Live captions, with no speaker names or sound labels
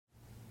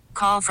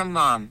call from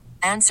mom.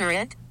 Answer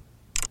it.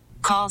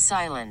 Call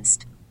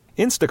silenced.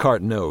 Instacart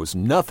knows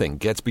nothing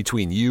gets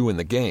between you and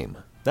the game.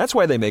 That's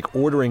why they make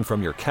ordering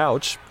from your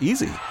couch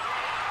easy.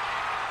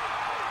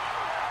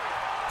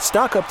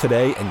 Stock up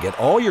today and get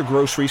all your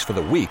groceries for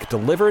the week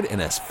delivered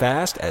in as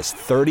fast as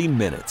 30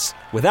 minutes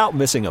without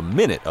missing a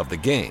minute of the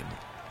game.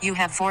 You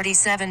have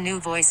 47 new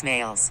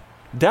voicemails.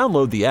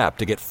 Download the app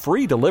to get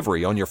free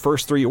delivery on your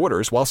first 3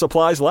 orders while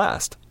supplies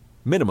last.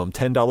 Minimum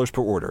 $10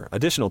 per order.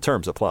 Additional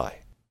terms apply.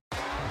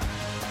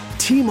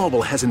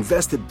 T-Mobile has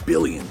invested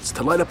billions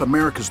to light up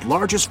America's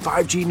largest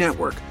 5G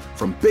network,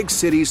 from big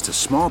cities to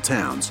small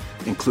towns,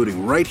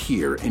 including right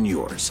here in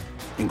yours.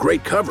 And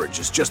great coverage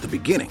is just the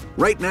beginning.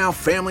 Right now,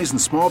 families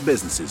and small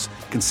businesses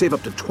can save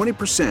up to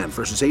 20%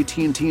 versus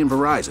AT&T and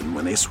Verizon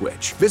when they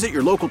switch. Visit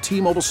your local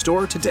T-Mobile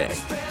store today.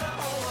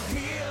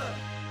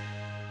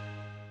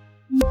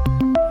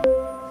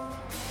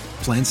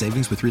 Plan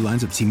savings with 3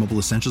 lines of T-Mobile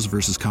Essentials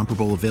versus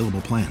comparable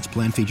available plans.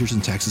 Plan features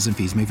and taxes and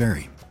fees may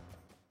vary.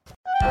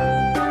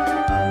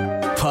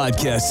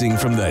 Podcasting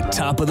from the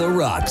top of the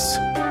rocks.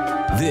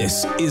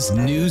 This is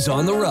News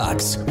on the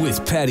Rocks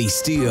with Patty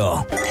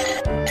Steele.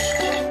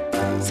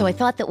 So I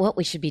thought that what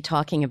we should be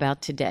talking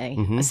about today,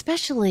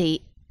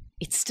 especially,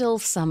 it's still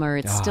summer,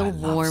 it's still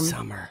warm. Love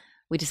summer.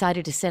 We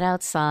decided to sit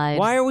outside.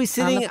 Why are we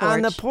sitting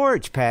on the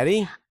porch,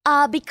 Patty?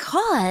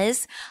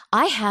 Because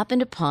I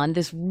happened upon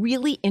this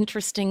really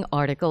interesting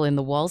article in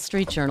the Wall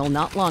Street Journal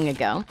not long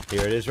ago.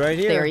 Here it is right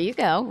here. There you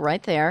go,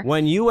 right there.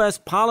 When U.S.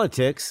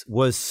 politics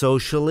was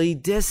socially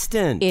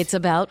distant. It's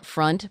about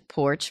front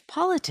porch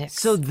politics.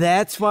 So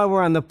that's why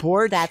we're on the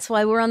porch? That's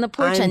why we're on the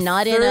porch I'm and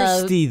not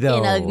thirsty,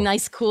 in a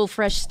nice, cool,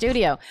 fresh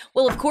studio.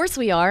 Well, of course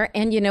we are.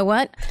 And you know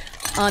what?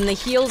 On the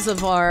heels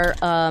of our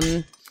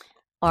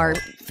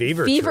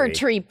Fever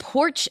Tree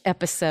Porch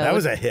episode. That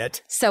was a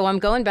hit. So I'm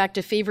going back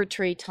to Fever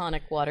Tree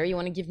tonic water. You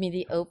want to give me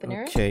the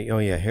opener? Okay. Oh,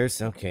 yeah. Here's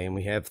okay. And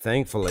we have,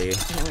 thankfully,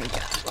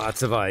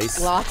 lots of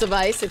ice. Lots of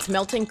ice. It's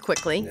melting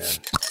quickly. Yeah.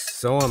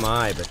 So am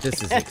I, but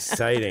this is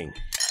exciting.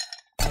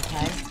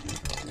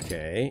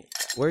 Okay.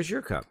 Where's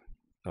your cup?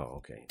 Oh,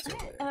 okay. It's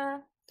over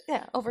there.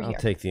 Yeah, over here.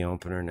 I'll take the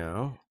opener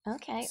now.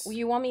 Okay. Well,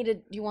 you want me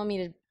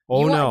to?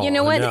 Oh, no. You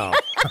know what? No.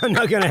 I'm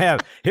not going to have.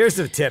 Here's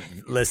the tip,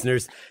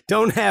 listeners.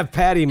 Don't have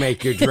Patty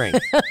make your drink.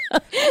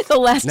 The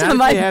last time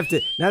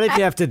now that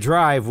you have to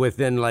drive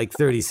within like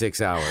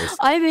 36 hours.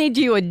 I made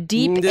you a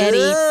deep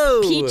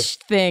Eddie peach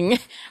thing,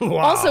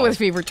 also with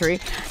Fever Tree.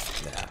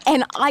 Yeah.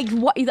 And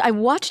I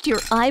watched your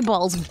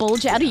eyeballs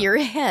bulge out of your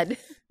head.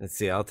 Let's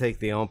see. I'll take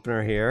the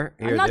opener here.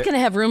 I'm not going to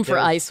have room for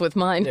ice with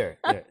mine. There.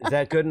 Is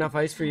that good enough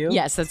ice for you?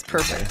 Yes, that's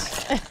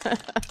perfect.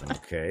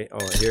 Okay.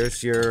 Oh,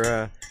 here's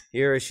your...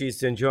 Here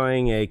she's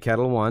enjoying a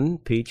Kettle One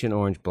peach and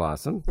orange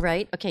blossom.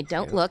 Right. Okay,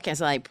 don't look as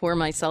I pour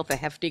myself a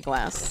hefty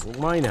glass.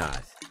 Why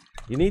not?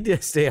 You need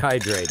to stay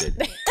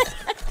hydrated.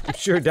 I'm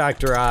sure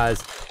Dr.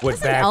 Oz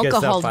would back us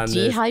up on this.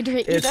 Alcohol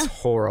dehydrate you? It's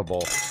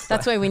horrible.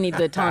 That's why we need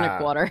the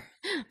tonic water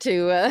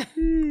to...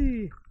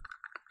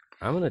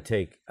 I'm going to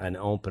take an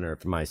opener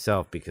for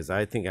myself because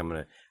I think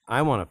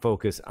I want to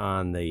focus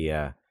on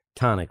the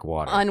tonic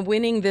water. On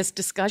winning this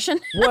discussion?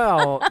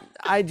 Well,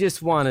 I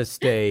just want to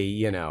stay,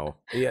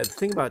 the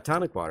thing about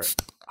tonic water,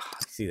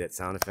 see that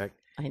sound effect?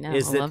 I know.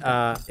 Is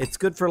that it's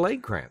good for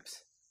leg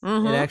cramps.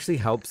 Mm-hmm. It actually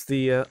helps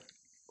the,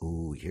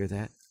 you hear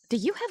that? Do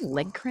you have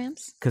leg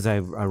cramps? Because I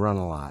run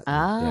a lot.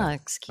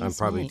 Excuse me. I'm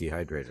probably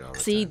dehydrated all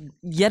the time.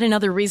 Yet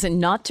another reason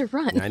not to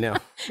run. I know.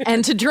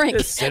 And to drink.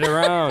 Just sit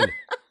around.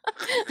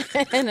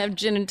 And have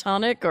gin and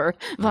tonic or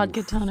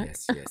vodka tonic.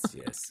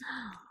 Yes.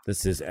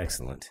 This is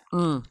excellent.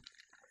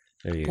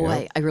 There you go.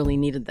 Boy, I really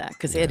needed that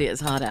because it is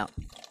hot out.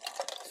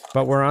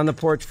 But we're on the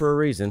porch for a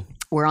reason.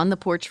 We're on the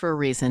porch for a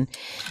reason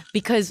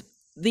because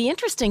the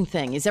interesting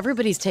thing is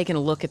everybody's taking a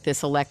look at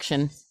this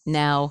election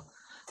now.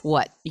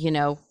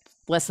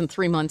 Less than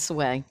 3 months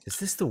away. Is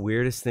this the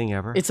weirdest thing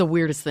ever? It's the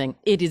weirdest thing.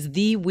 It is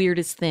the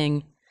weirdest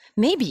thing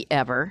maybe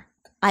ever.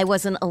 I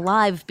wasn't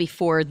alive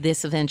before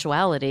this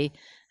eventuality,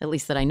 at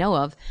least that I know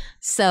of.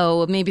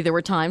 So maybe there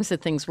were times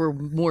that things were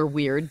more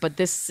weird, but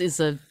this is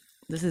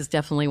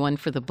definitely one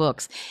for the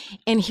books.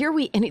 And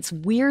it's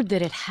weird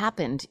that it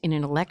happened in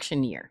an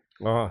election year.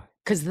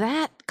 Because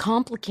that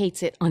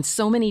complicates it on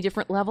so many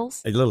different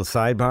levels. A little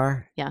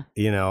sidebar. Yeah.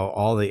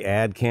 All the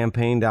ad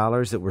campaign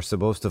dollars that were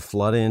supposed to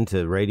flood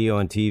into radio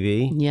and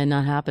TV. Yeah,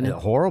 not happening.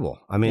 Horrible.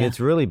 I mean, It's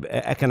really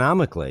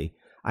economically.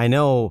 I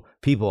know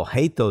people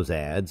hate those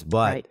ads,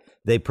 but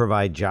they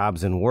provide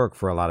jobs and work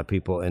for a lot of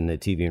people in the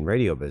TV and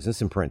radio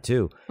business and print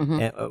too. Mm-hmm.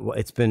 And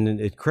it's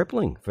been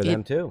crippling for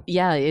them too.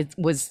 Yeah, it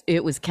was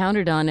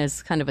counted on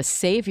as kind of a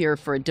savior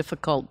for a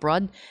difficult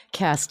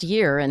broadcast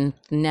year, and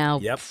now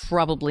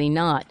probably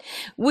not.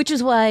 Which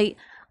is why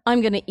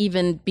I'm going to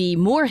even be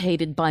more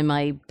hated by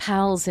my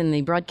pals in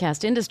the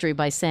broadcast industry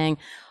by saying,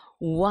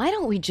 why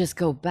don't we just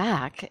go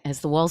back,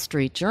 as the Wall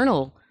Street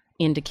Journal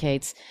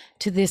indicates,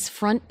 to this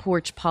front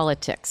porch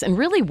politics? And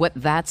really what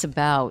that's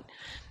about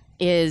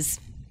is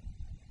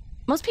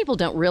most people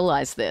don't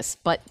realize this,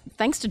 but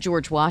thanks to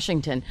George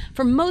Washington,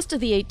 for most of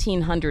the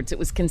 1800s, it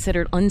was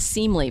considered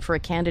unseemly for a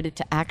candidate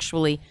to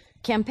actually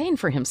campaign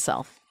for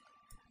himself.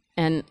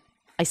 And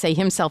I say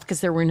himself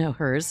because there were no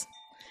hers.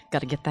 Got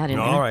to get that in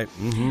there. All right.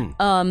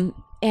 Mm-hmm.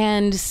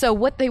 And so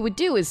what they would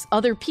do is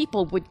other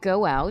people would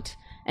go out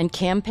and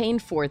campaign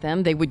for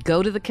them. They would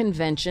go to the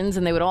conventions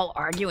and they would all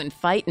argue and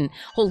fight and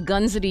hold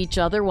guns at each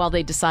other while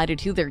they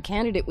decided who their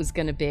candidate was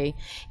going to be.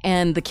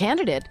 And the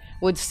candidate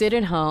would sit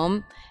at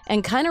home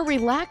and kind of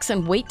relax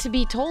and wait to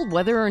be told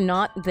whether or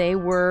not they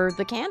were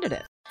the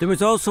candidate. There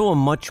was also a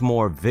much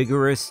more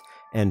vigorous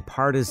and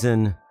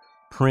partisan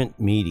print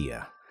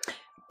media.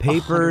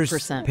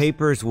 100%.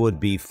 Papers would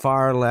be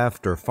far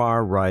left or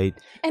far right.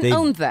 And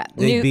owned that.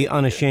 They'd be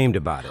unashamed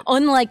about it.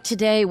 Unlike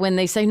today when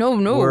they say, no,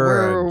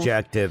 we're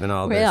objective and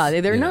all this. Yeah,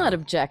 they're not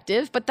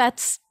objective, but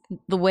that's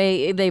the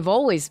way they've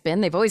always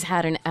been. They've always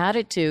had an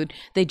attitude.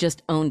 They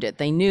just owned it.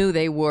 They knew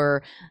they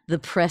were the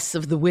press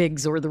of the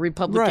Whigs or the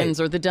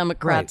Republicans or the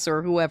Democrats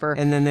or whoever.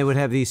 And then they would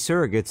have these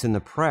surrogates in the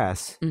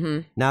press,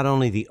 not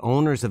only the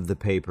owners of the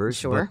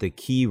papers, but the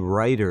key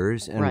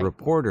writers and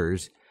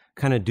reporters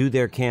kind of do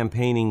their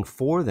campaigning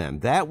for them.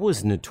 That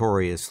was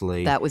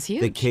notoriously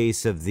huge. The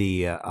case of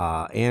the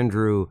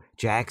Andrew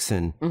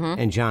Jackson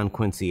and John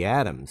Quincy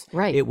Adams.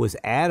 Right. It was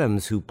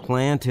Adams who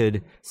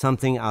planted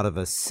something out of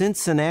a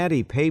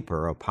Cincinnati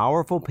paper, a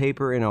powerful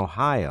paper in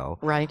Ohio,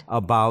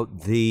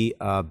 about the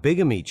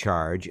bigamy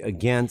charge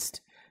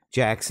against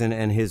Jackson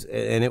and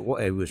it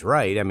was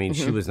right. I mean,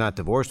 she was not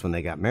divorced when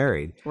they got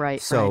married.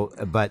 Right. So,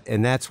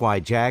 and that's why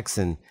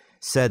Jackson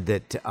said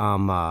that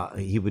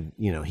he would,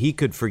 he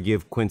could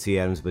forgive Quincy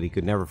Adams, but he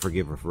could never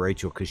forgive her for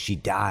Rachel because she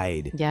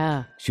died.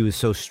 Yeah. She was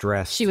so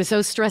stressed. She was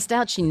so stressed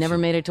out, she never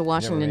made it to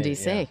Washington,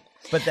 D.C. Yeah.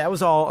 But that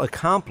was all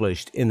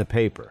accomplished in the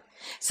paper.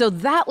 So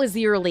that was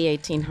the early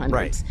 1800s.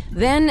 Right.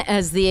 Then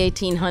as the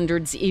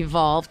 1800s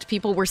evolved,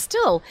 people were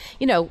still,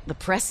 the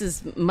press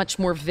is much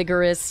more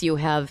vigorous. You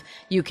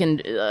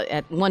can,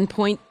 at one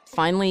point,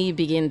 finally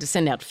begin to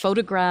send out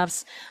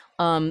photographs.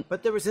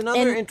 But there was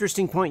another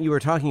interesting point you were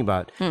talking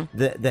about.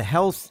 The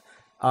health,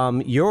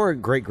 your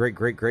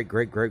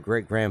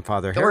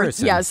great-great-great-great-great-great-great-grandfather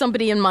Harrison.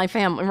 Somebody in my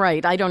family,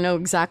 right. I don't know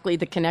exactly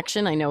the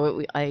connection. I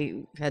know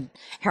I had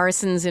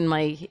Harrisons in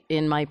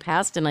my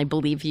past, and I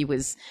believe he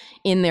was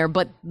in there.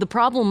 But the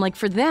problem,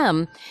 for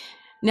them,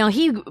 now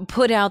he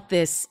put out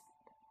this,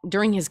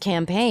 during his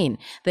campaign,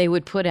 they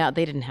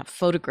didn't have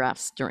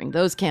photographs during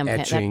those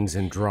campaigns. Etchings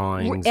and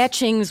drawings.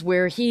 Etchings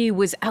where he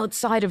was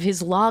outside of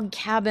his log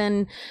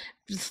cabin,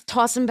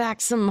 tossing back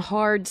some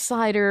hard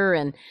cider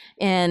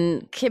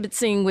and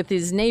kibitzing with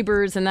his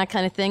neighbors and that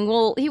kind of thing.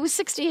 Well, he was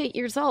 68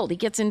 years old. He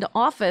gets into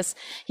office.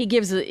 He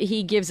gives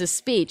a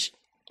speech.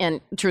 And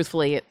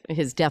truthfully,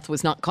 his death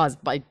was not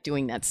caused by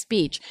doing that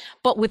speech.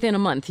 But within a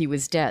month, he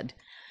was dead.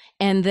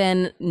 And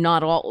then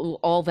not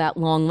all that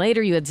long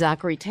later, you had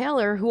Zachary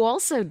Taylor, who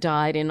also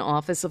died in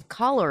office of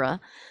cholera,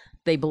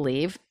 they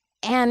believe.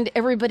 And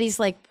everybody's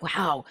like,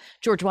 wow,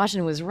 George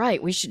Washington was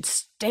right. We should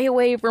stay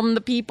away from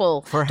the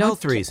people. For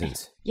health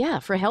reasons. Yeah,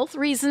 for health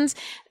reasons.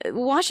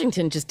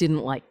 Washington just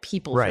didn't like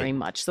people very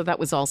much. So that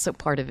was also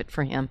part of it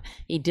for him.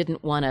 He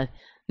didn't want to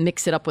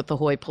mix it up with the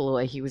hoi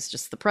polloi. He was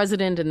just the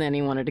president, and then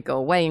he wanted to go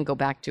away and go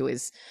back to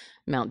his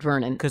Mount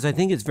Vernon. Because I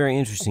think it's very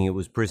interesting. It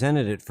was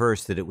presented at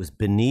first that it was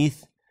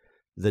beneath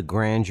the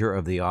grandeur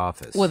of the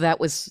office. Well,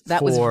 that was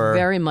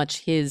very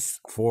much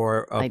his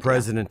for a idea.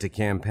 President to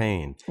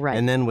campaign. Right.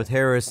 And then with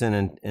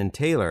Harrison and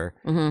Taylor,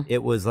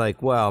 it was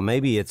like, well,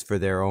 maybe it's for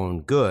their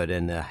own good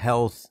and the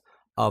health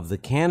of the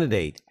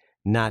candidate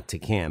not to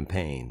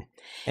campaign.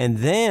 And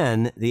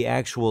then the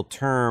actual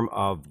term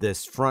of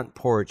this front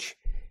porch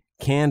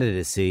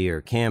candidacy or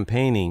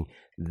campaigning,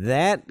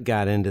 that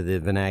got into the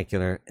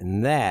vernacular,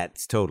 and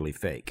that's totally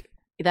fake.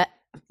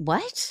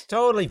 What?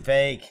 Totally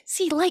fake.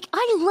 See,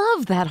 I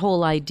love that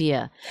whole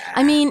idea.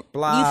 I mean,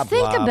 blah, you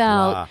think blah,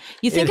 about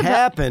blah. it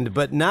happened,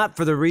 but not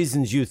for the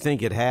reasons you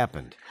think it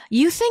happened.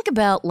 You think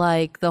about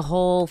the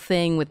whole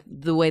thing with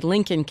the way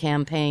Lincoln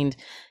campaigned.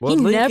 Well,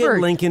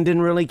 Lincoln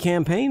didn't really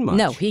campaign much.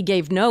 No, he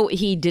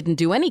didn't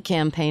do any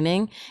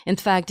campaigning. In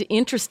fact,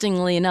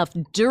 interestingly enough,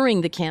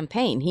 during the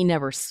campaign, he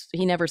never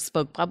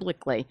spoke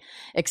publicly,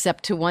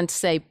 except to once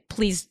say,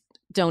 "Please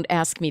don't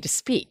ask me to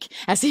speak,"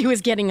 as he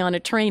was getting on a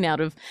train out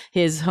of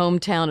his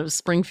hometown of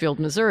Springfield,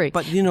 Missouri.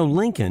 But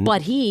Lincoln.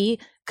 But he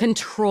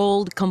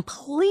controlled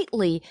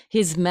completely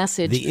his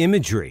message, the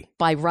imagery,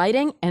 by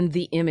writing and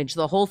the image,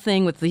 the whole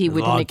thing with the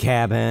log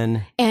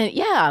cabin, and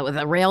with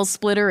a rail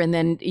splitter, and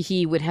then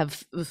he would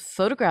have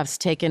photographs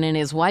taken, and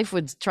his wife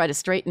would try to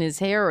straighten his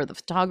hair, or the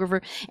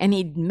photographer, and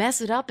he'd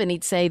mess it up, and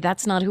he'd say,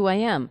 "That's not who I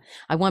am.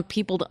 I want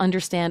people to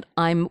understand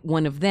I'm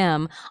one of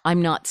them.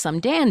 I'm not some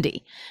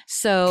dandy."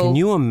 So, can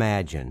you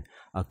imagine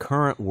a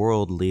current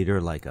world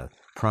leader like a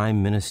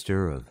prime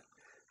minister of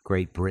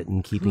Great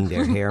Britain keeping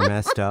their hair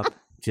messed up?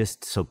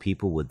 Just so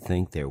people would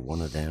think they're one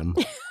of them.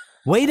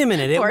 Wait a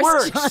minute, it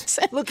works.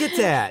 Look at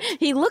that.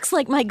 He looks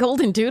like my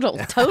golden doodle,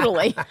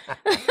 totally.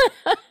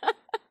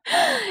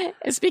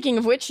 Speaking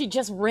of which, she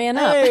just ran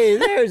up. Hey,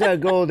 there's a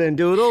golden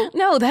doodle.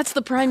 No, that's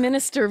the Prime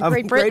Minister of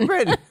Great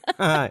Britain.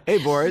 Hey,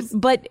 Boris.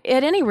 But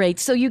at any rate,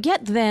 so you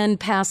get then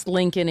past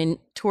Lincoln and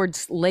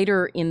towards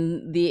later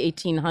in the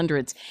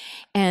 1800s,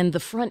 and the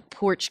front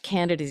porch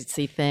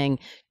candidacy thing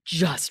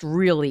just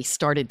really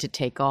started to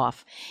take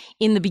off.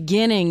 In the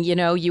beginning,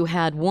 you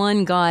had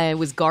one guy, it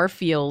was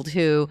Garfield,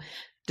 who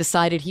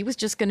decided he was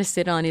just going to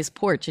sit on his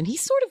porch, and he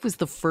sort of was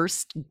the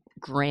first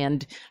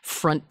grand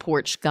front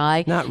porch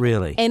guy. Not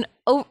really. And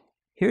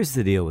here's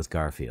the deal with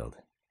Garfield.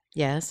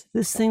 Yes.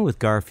 This thing with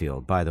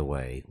Garfield, by the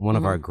way, one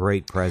of our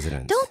great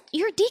presidents.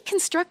 You're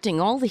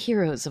deconstructing all the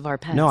heroes of our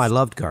past. No, I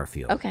loved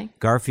Garfield. Okay.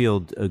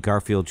 Garfield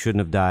shouldn't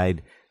have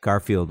died.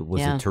 Garfield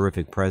was a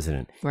terrific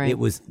president. Right. It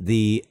was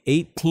the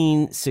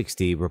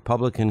 1860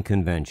 Republican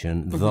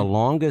Convention, the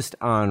longest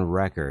on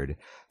record,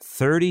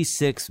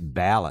 36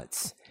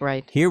 ballots.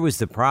 Right. Here was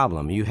the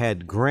problem. You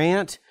had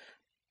Grant,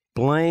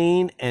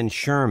 Blaine, and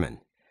Sherman.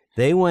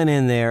 They went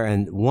in there,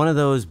 and one of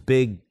those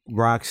big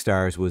rock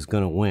stars was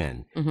going to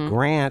win.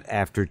 Grant,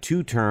 after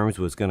 2 terms,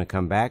 was going to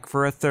come back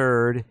for a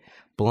third.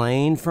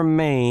 Blaine from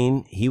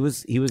Maine, he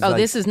was. Oh,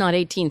 this is not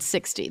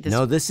 1860. This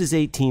is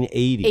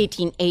 1880.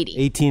 1880.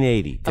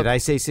 1880. Did I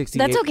say 68?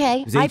 That's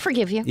okay. I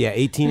forgive you. Yeah,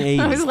 1880.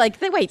 I was like,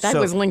 wait, that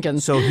was Lincoln.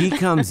 So he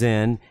comes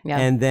in,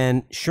 and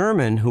then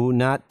Sherman, who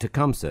not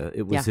Tecumseh,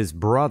 it was his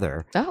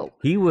brother. Oh.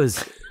 He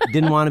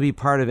didn't want to be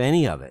part of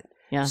any of it.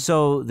 Yeah.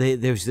 So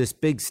there's this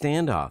big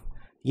standoff.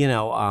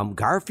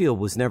 Garfield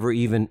was never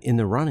even in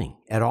the running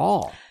at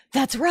all.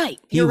 That's right.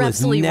 He was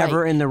absolutely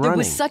never right. in the running. There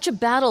was such a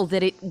battle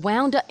that it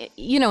wound up,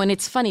 and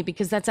it's funny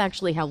because that's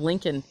actually how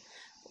Lincoln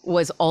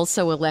was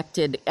also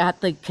elected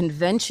at the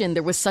convention.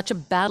 There was such a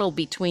battle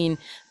between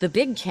the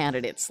big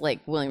candidates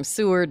like William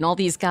Seward and all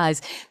these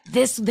guys.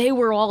 They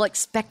were all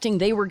expecting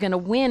they were going to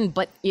win,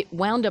 but it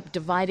wound up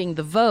dividing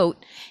the vote.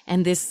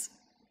 And this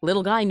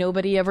little guy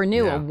nobody ever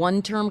knew, a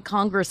one-term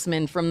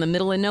congressman from the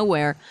middle of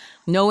nowhere,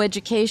 no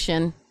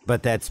education.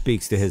 But that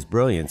speaks to his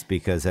brilliance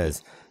because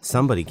as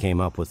somebody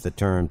came up with the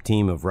term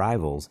team of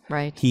rivals,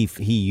 right. he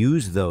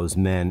used those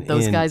men.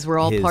 Those guys were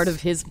all part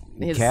of his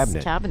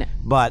cabinet.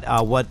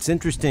 But what's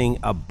interesting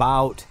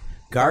about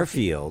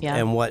Garfield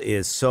and what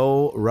is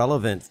so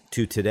relevant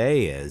to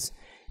today is,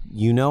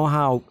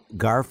 how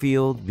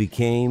Garfield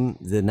became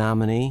the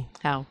nominee?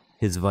 How?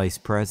 His vice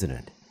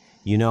president.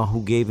 You know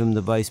who gave him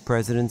the vice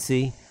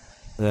presidency?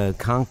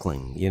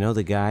 Conkling,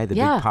 the guy, the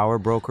big power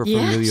broker from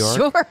New York?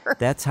 Sure.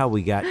 That's how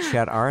we got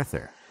Chet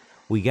Arthur.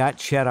 We got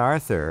Chet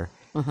Arthur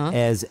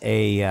as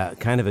a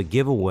kind of a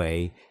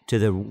giveaway to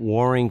the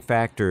warring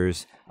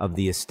factors of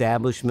the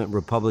establishment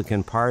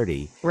Republican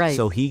Party. Right.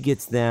 So he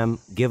gets them,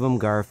 give them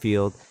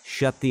Garfield,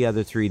 shut the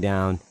other 3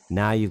 down.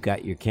 Now you've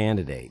got your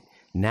candidate.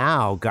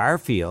 Now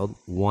Garfield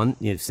won,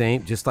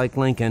 same, just like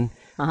Lincoln.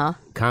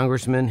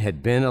 Congressman,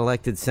 had been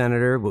elected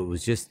senator, but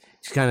was just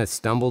kind of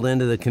stumbled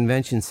into the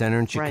convention center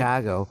in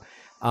Chicago.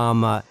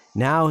 Right.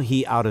 Now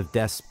he, out of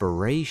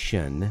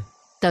desperation,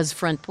 does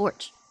front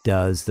porch.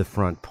 Does the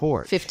front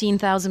porch.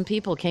 15,000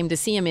 people came to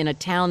see him in a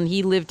town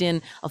he lived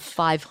in of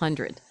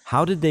 500.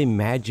 How did they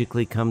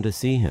magically come to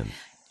see him?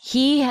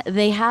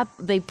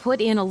 They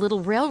put in a little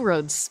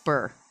railroad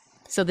spur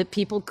so that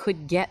people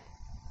could get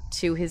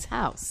to his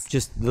house.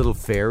 Just little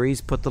ferries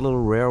put the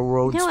little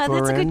railroad spur in? No,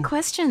 that's a good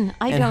question.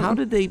 How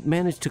did they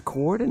manage to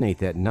coordinate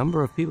that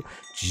number of people?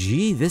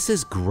 Gee, this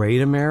is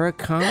great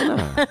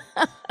Americana.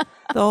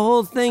 The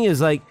whole thing is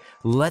like,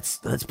 let's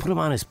put him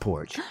on his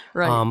porch.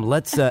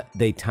 Right.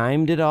 They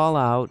timed it all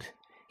out.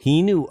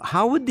 He knew,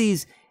 how would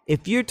these,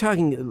 if you're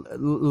talking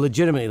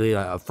legitimately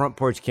a front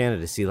porch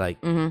candidacy, like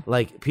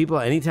people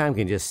anytime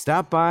can just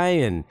stop by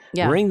and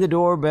ring the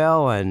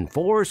doorbell and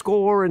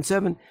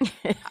 7.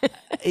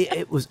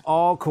 It was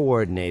all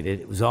coordinated.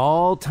 It was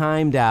all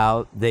timed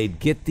out. They'd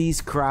get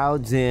these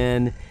crowds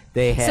in.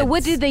 So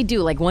what did they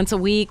do? Like once a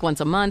week, once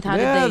a month? How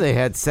did they? Yeah, they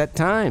had set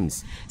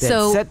times.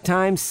 Set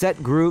times,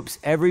 set groups.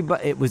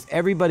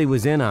 Everybody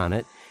was in on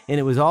it, and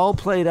it was all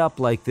played up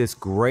like this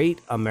great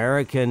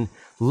American.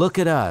 Look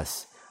at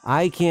us.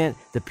 The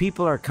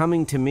people are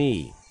coming to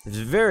me. It's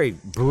very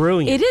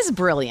brilliant. It is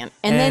brilliant.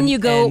 And then you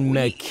go... And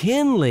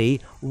McKinley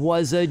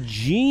was a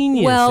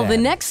genius. Well, the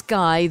next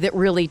guy that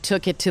really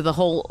took it to the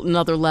whole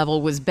another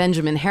level was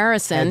Benjamin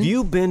Harrison. Have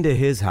you been to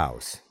his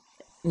house?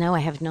 No, I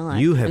have not.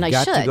 You have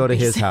got to go to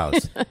his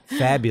house.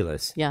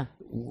 Fabulous. Yeah.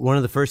 One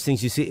of the first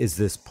things you see is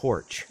this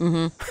porch.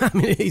 Mm-hmm. I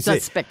mean,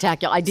 that's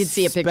spectacular. I did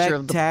see a picture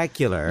of the...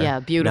 Spectacular. Yeah,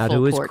 beautiful porch. Now,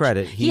 to his porch.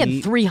 credit, he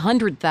had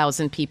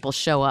 300,000 people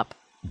show up.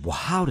 Well,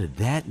 how did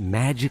that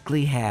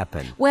magically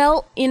happen?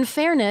 Well, in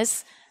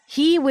fairness,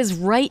 he was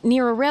right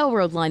near a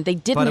railroad line. They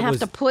didn't have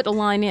to put a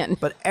line in.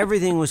 But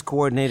everything was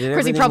coordinated. Of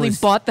course, he probably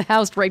bought the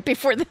house right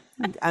before that.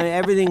 I mean,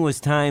 everything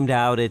was timed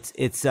out.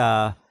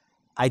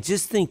 I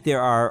just think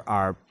there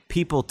are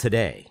people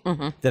today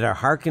that are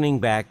hearkening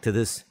back to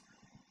this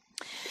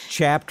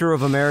chapter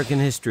of American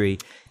history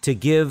to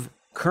give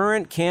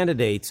current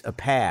candidates a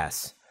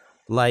pass.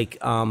 Like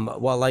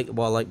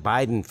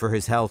Biden for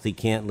his health, he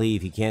can't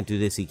leave, he can't do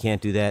this, he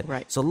can't do that.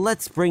 Right. So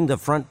let's bring the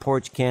front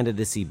porch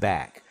candidacy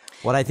back.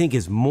 What I think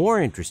is more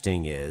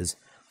interesting is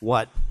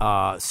what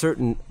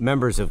certain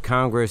members of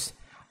Congress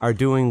are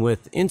doing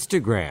with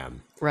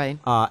Instagram.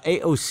 Right.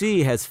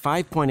 AOC has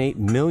 5.8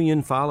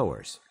 million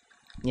followers.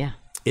 Yeah.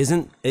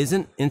 Isn't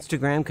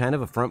Instagram kind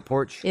of a front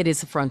porch? It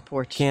is a front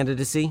porch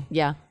Candidacy?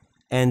 Yeah.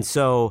 And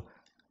so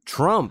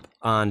Trump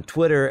on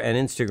Twitter and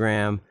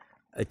Instagram,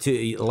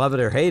 to love it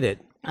or hate it,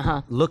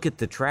 look at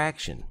the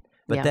traction.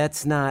 But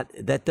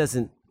that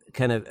doesn't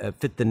kind of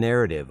fit the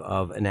narrative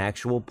of an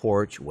actual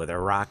porch with a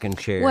rocking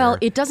chair. Well,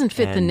 it doesn't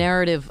fit the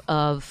narrative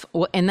of,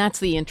 and that's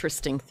the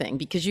interesting thing,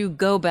 because you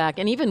go back,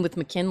 and even with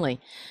McKinley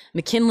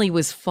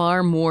was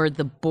far more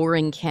the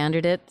boring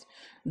candidate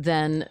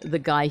than the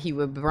guy who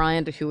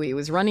he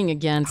was running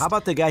against. How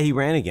about the guy he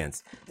ran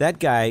against? That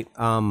guy,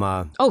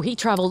 he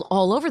traveled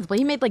all over the place.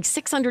 He made like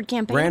 600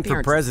 campaign ran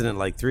appearances. for president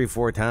like 3 or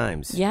 4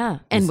 times. Yeah,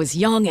 and was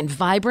young and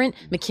vibrant.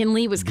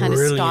 McKinley was kind of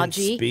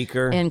stodgy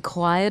speaker. And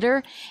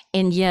quieter,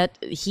 and yet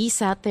he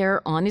sat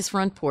there on his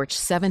front porch.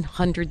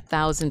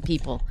 700,000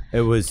 people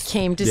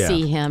came to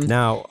see him.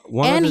 Now,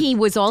 he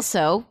was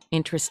also,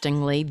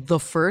 interestingly, the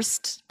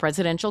first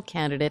presidential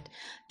candidate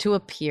to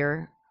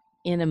appear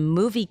in a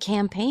movie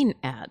campaign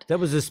ad. That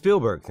was a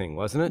Spielberg thing,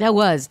 wasn't it? That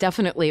was,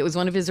 definitely. It was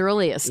one of his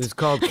earliest. It was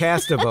called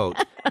Cast a Vote.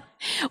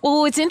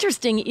 Well, what's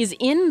interesting is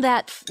in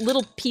that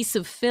little piece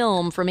of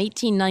film from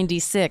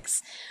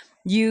 1896,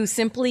 you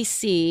simply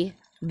see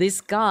this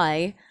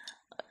guy,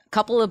 a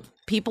couple of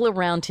people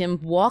around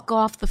him, walk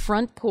off the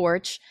front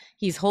porch.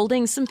 He's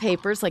holding some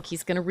papers like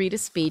he's going to read a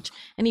speech,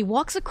 and he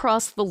walks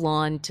across the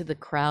lawn to the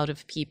crowd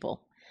of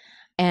people.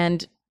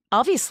 And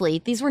obviously,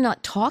 these were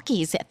not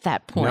talkies at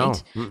that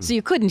point, so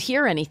you couldn't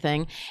hear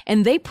anything.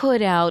 And they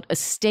put out a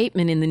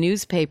statement in the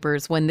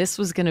newspapers when this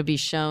was going to be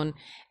shown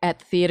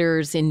at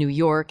theaters in New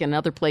York and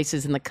other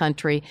places in the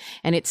country.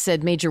 And it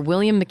said, Major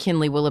William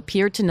McKinley will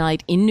appear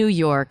tonight in New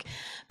York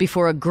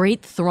before a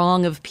great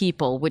throng of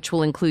people, which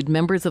will include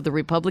members of the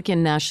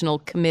Republican National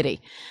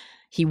Committee.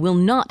 He will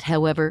not,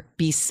 however,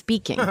 be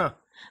speaking.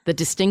 The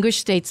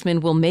distinguished statesman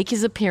will make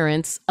his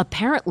appearance,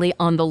 apparently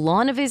on the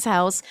lawn of his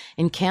house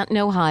in Canton,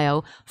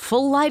 Ohio,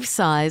 full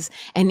life-size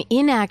and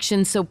in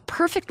action so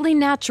perfectly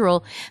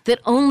natural that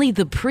only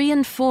the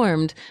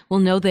pre-informed will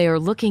know they are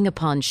looking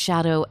upon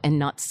shadow and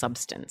not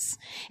substance.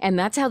 And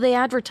that's how they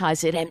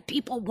advertised it, and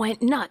people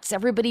went nuts.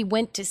 Everybody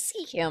went to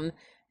see him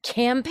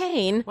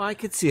campaign. Well, I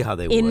could see how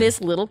they would. In this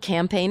little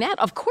campaign ad.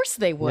 Of course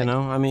they would.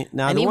 I mean,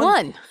 now and he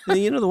won.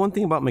 The one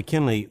thing about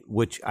McKinley,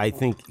 which I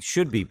think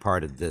should be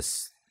part of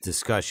this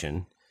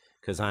discussion,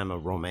 because I'm a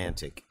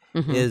romantic,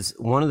 is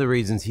one of the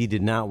reasons he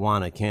did not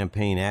want to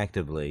campaign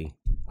actively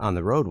on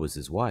the road was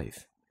his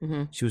wife.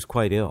 She was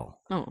quite ill.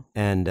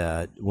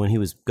 And when he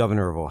was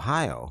governor of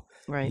Ohio,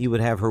 he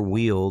would have her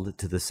wheeled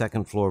to the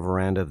second floor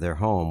veranda of their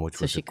home, which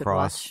was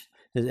across,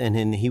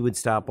 and he would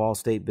stop all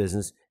state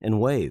business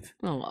and wave.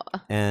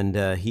 And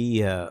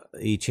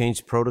he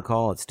changed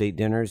protocol at state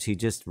dinners. He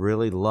just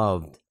really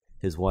loved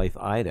his wife,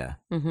 Ida.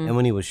 And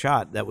when he was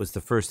shot, that was the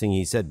first thing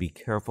he said, be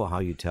careful how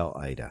you tell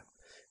Ida,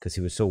 because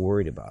he was so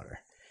worried about her.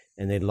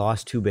 And they'd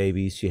lost 2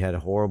 babies. She had a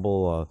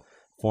horrible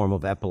form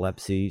of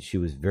epilepsy. She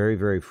was very,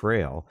 very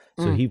frail.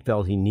 So he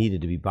felt he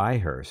needed to be by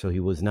her. So he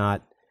was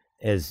not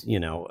as,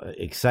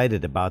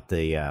 excited about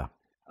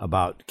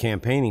about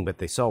campaigning, but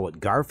they saw what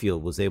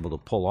Garfield was able to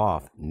pull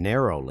off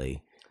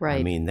narrowly.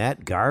 Right. I mean,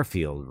 that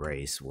Garfield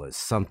race was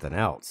something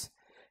else.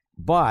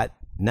 But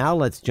now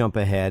let's jump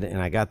ahead,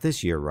 and I got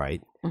this year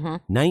right.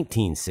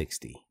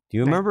 1960. Do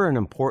you remember an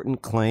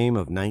important claim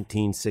of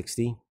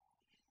 1960?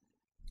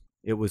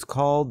 It was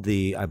called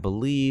the, I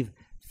believe,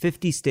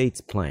 50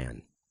 States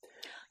Plan.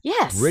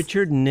 Yes.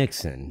 Richard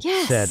Nixon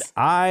said,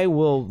 I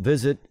will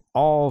visit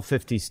all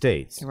 50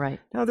 states. Right.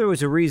 Now, there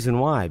was a reason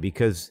why,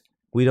 because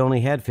we'd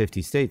only had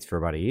 50 states for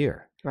about a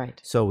year. Right.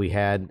 So we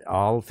had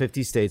all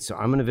 50 states, so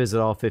I'm going to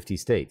visit all 50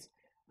 states.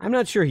 I'm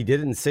not sure he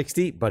did it in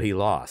 60, but he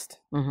lost.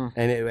 And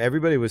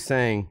everybody was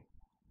saying,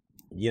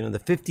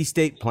 the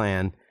 50-state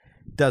plan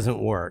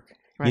doesn't work.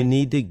 Right. You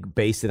need to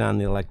base it on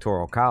the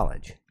Electoral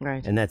College.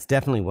 Right. And that's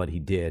definitely what he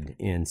did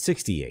in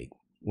 68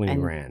 when he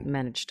ran.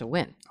 Managed to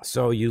win.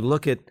 So you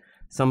look at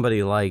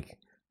somebody like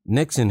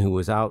Nixon, who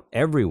was out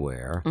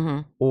everywhere,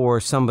 or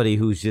somebody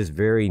who's just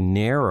very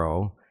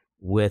narrow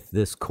with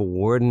this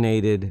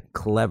coordinated,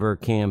 clever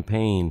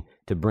campaign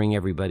to bring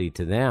everybody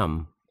to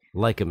them,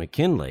 like a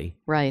McKinley.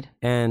 Right.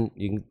 And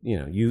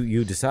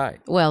you decide.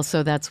 Well,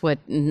 so that's what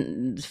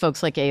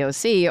folks like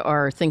AOC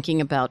are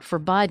thinking about for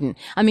Biden.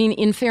 I mean,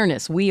 in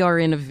fairness, we are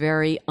in a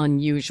very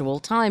unusual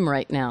time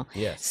right now.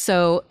 Yes.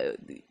 So,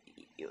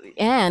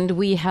 and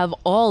we have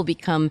all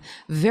become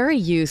very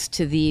used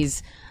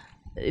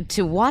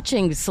to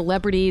watching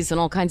celebrities and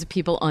all kinds of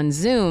people on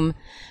Zoom.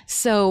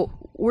 So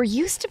we're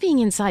used to being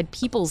inside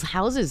people's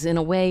houses in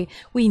a way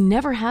we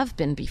never have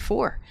been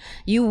before.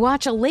 You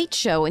watch a late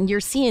show and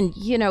you're seeing,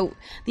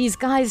 these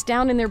guys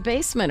down in their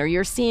basement, or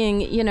you're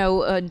seeing,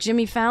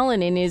 Jimmy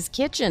Fallon in his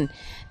kitchen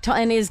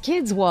and his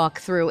kids walk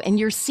through, and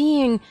you're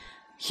seeing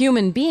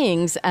human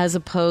beings as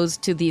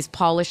opposed to these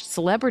polished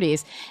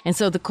celebrities. And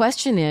so the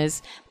question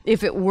is,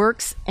 if it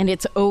works and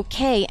it's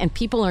okay and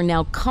people are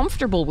now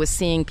comfortable with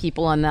seeing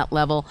people on that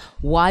level,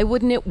 why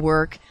wouldn't it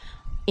work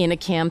in a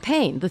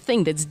campaign? The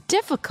thing that's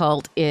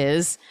difficult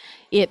is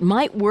it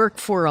might work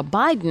for a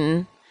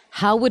Biden.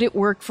 How would it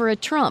work for a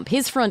Trump?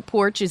 His front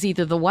porch is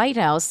either the White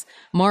House,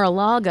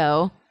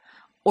 Mar-a-Lago,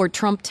 or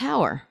Trump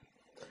Tower.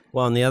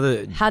 Well, and the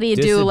other how do you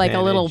do like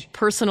a little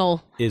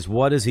personal is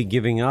what is he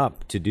giving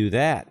up to do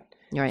that?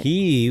 Right.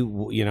 He,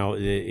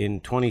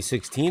 in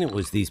 2016, it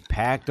was these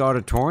packed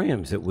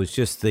auditoriums. It was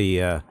just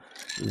the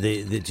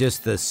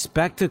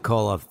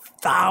spectacle of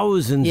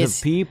thousands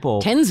of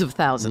people, tens of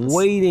thousands,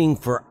 waiting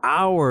for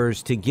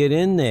hours to get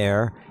in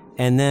there.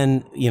 And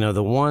then,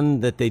 the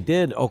one that they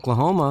did,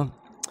 Oklahoma,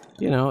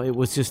 it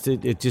was just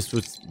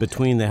was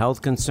between the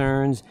health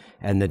concerns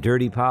and the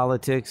dirty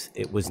politics.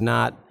 It was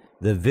not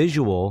the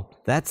visual.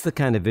 That's the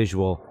kind of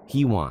visual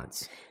he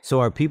wants. So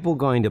are people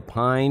going to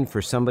pine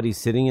for somebody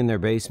sitting in their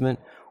basement,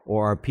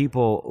 or are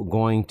people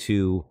going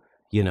to,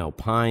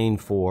 pine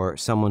for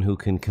someone who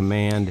can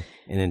command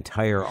an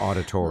entire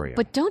auditorium?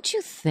 But don't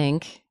you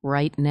think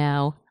right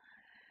now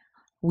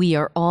we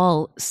are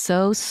all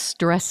so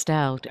stressed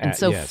out and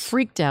so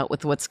freaked out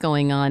with what's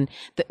going on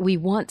that we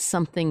want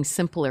something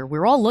simpler?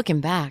 We're all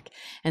looking back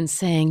and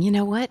saying, you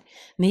know what?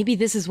 Maybe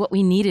this is what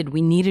we needed.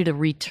 We needed a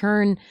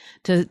return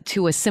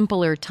to a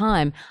simpler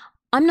time.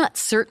 I'm not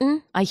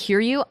certain. I hear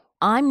you.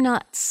 I'm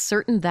not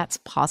certain that's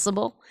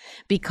possible,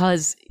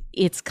 because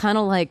it's kind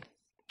of like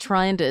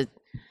trying to,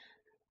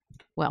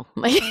 well,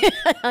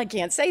 I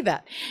can't say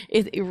that.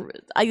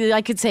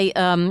 I could say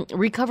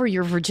recover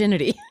your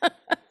virginity.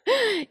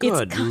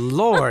 Good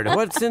Lord,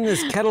 what's in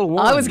this kettle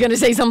one? I was going to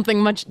say something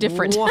much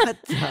different. What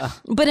the?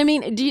 But I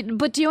mean,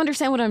 do you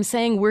understand what I'm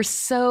saying? We're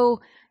so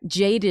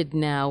jaded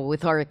now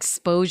with our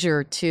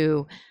exposure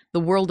to the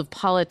world of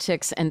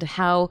politics and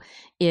how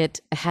it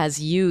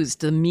has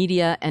used the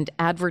media and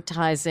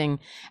advertising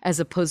as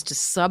opposed to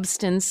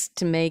substance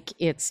to make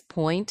its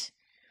point.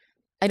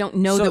 I don't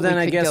know that we could go back. So then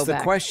I guess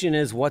the question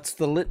is, what's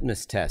the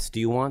litmus test?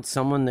 Do you want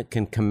someone that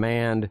can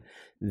command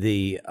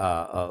the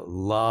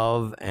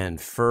love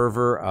and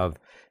fervor of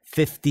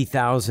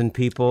 50,000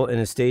 people in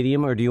a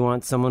stadium, or do you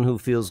want someone who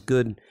feels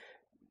good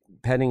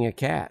petting a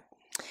cat?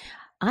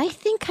 I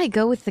think I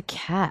go with the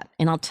cat,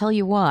 and I'll tell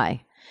you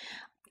why.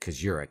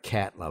 Because you're a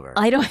cat lover.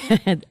 I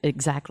don't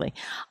exactly.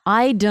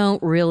 I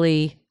don't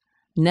really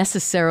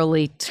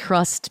necessarily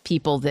trust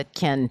people that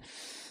can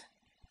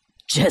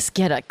just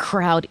get a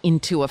crowd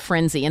into a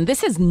frenzy. And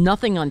this is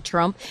nothing on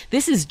Trump.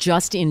 This is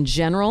just in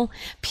general.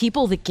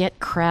 People that get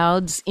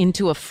crowds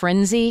into a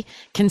frenzy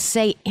can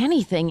say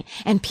anything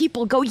and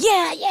people go,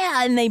 yeah,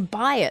 yeah, and they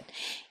buy it.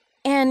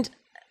 And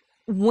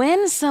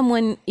when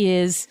someone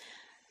is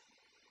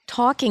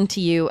talking to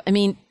you, I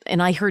mean,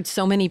 and I heard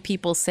so many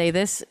people say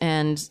this,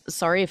 and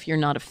sorry if you're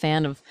not a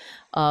fan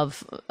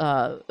of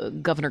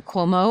Governor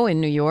Cuomo in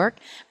New York,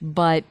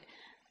 but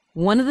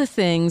one of the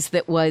things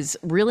that was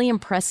really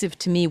impressive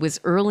to me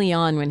was early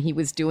on when he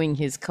was doing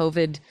his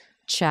COVID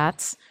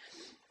chats,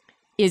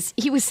 is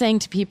he was saying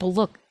to people,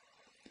 look,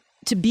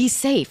 to be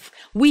safe,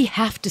 we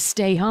have to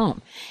stay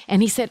home.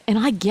 And he said, and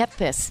I get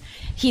this.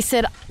 He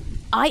said,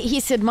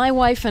 my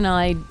wife and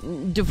I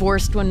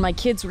divorced when my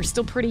kids were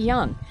still pretty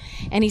young.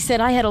 And he said,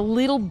 I had a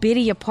little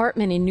bitty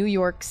apartment in New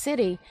York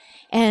City,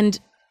 and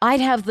I'd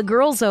have the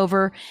girls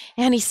over.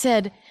 And he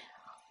said,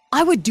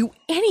 I would do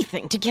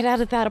anything to get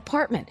out of that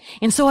apartment.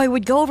 And so I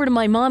would go over to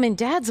my mom and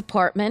dad's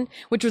apartment,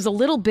 which was a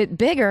little bit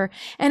bigger.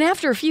 And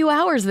after a few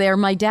hours there,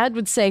 my dad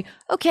would say,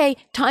 okay,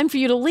 time for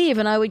you to leave.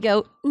 And I would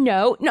go,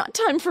 no, not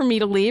time for me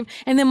to leave.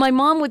 And then my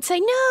mom would say,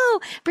 no,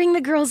 bring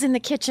the girls in the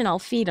kitchen. I'll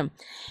feed them.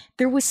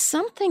 There was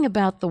something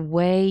about the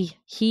way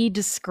he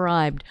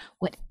described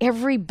what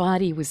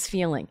everybody was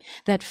feeling,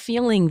 that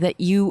feeling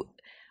that you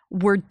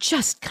were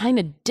just kind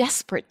of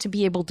desperate to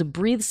be able to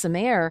breathe some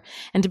air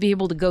and to be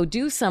able to go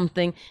do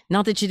something.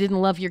 Not that you didn't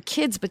love your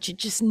kids, but you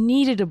just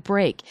needed a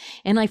break.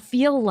 And I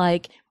feel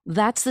like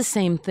that's the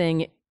same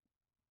thing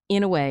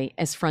in a way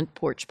as front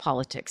porch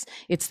politics.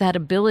 It's that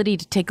ability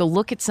to take a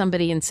look at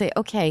somebody and say,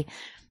 okay,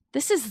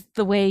 this is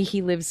the way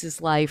he lives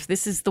his life.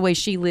 This is the way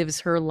she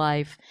lives her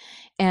life.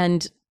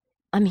 And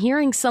I'm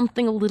hearing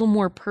something a little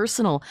more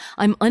personal.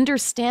 I'm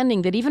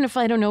understanding that even if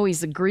I don't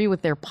always agree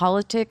with their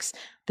politics,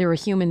 they're a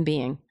human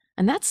being.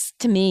 And that's,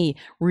 to me,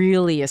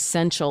 really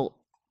essential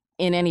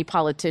in any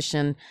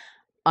politician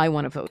I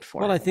want to vote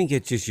for. Well, I think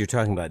it's just you're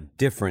talking about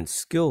different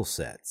skill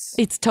sets.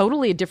 It's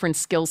totally a different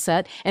skill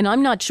set. And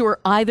I'm not sure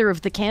either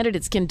of the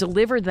candidates can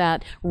deliver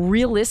that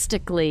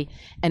realistically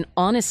and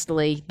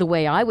honestly the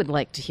way I would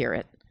like to hear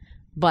it.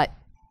 But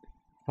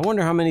I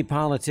wonder how many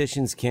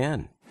politicians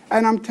can.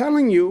 And I'm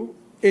telling you,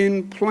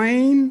 in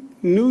plain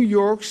New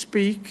York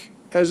speak,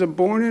 as a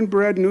born and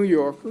bred New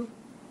Yorker,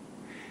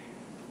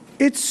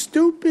 it's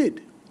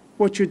stupid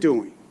what you're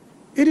doing.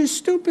 It is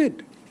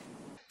stupid.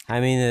 I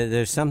mean,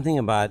 there's something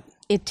about...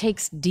 It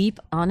takes deep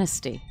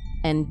honesty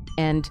and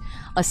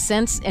a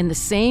sense, and the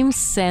same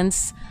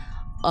sense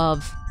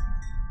of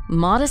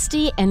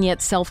modesty and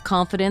yet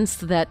self-confidence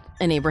that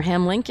an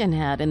Abraham Lincoln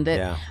had, and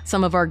that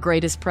some of our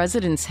greatest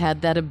presidents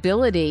had, that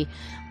ability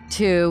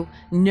to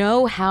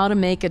know how to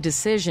make a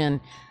decision,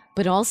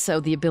 but also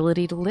the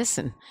ability to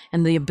listen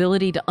and the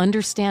ability to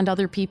understand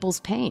other people's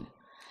pain.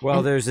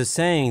 Well, there's a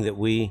saying that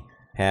we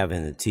have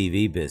in the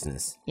TV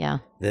business. Yeah.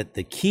 That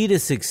the key to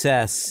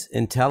success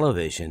in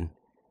television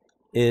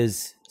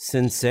is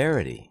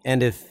sincerity.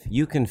 And if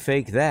you can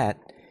fake that,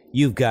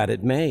 you've got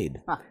it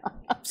made.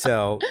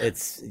 So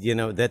it's,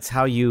 that's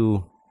how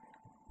you,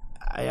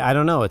 I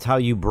don't know, it's how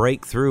you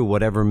break through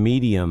whatever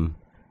medium,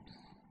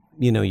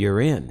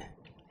 you're in.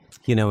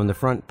 In the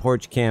Front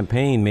Porch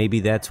campaign, maybe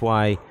that's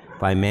why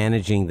by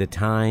managing the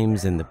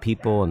times and the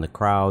people and the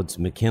crowds,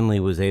 McKinley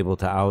was able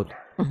to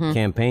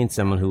out-campaign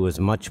someone who was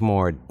much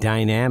more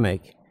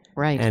dynamic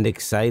and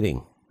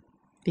exciting.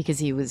 Because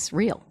he was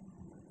real.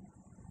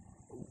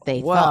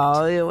 They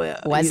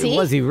thought. Was he?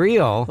 Was he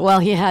real? Well,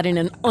 he had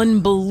an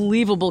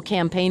unbelievable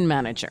campaign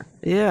manager.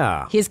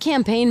 Yeah. His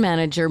campaign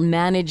manager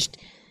managed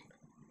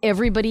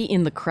everybody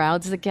in the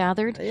crowds that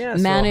gathered. Yeah,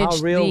 managed so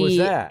how real was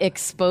the that?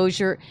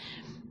 Exposure.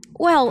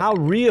 Well, how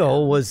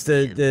real was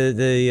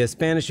the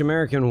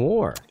Spanish-American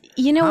War?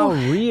 How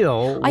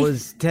real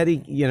was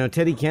Teddy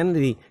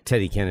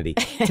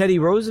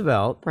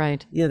Roosevelt?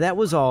 Right. That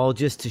was all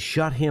just to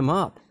shut him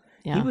up.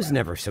 Yeah. He was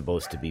never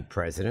supposed to be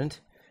president.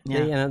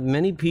 Yeah.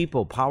 Many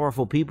people,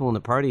 powerful people in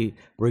the party,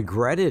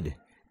 regretted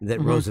that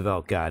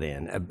Roosevelt got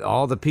in.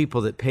 All the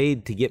people that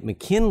paid to get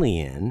McKinley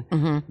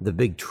in, the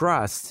big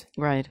trust,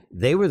 right?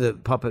 They were the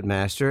puppet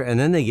master, and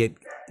then they get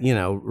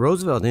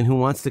Roosevelt in, who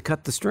wants to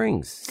cut the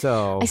strings.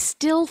 So I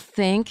still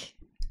think,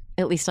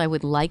 at least I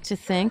would like to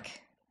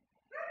think,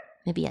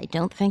 maybe I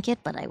don't think it,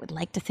 but I would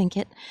like to think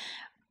it,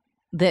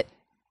 that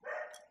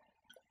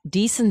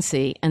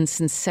decency and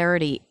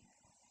sincerity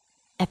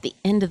at the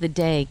end of the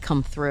day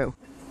come through.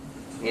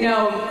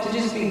 To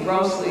just be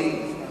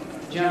grossly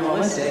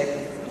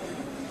generalistic,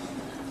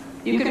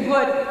 you could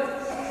put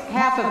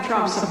half of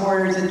Trump's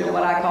supporters into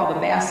what I call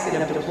the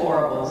basket of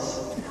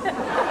deplorables.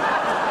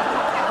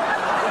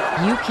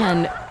 You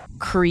can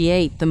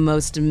create the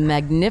most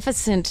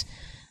magnificent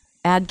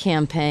ad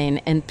campaign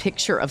and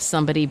picture of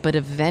somebody, but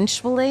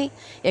eventually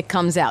it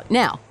comes out.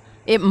 Now,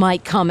 it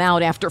might come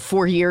out after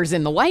 4 years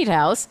in the White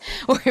House,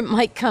 or it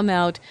might come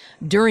out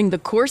during the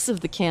course of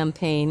the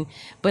campaign,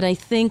 but I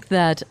think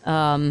that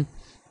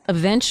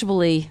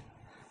eventually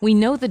we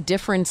know the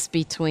difference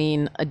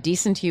between a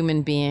decent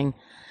human being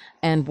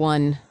and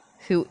one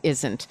who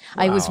isn't.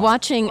 Wow. I was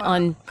watching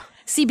on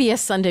CBS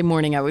Sunday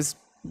Morning, a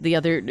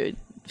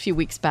few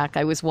weeks back,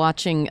 I was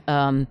watching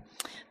the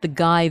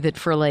guy that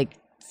for like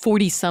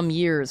 40 some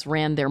years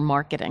ran their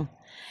marketing.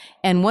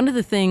 And one of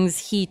the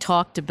things he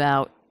talked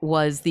about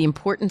was the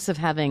importance of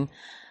having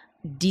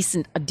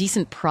a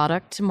decent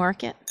product to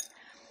market.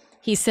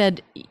 He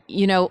said,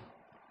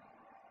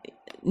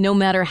 no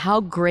matter how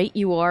great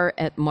you are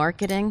at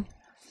marketing,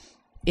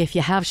 if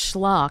you have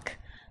schlock,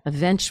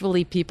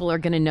 eventually people are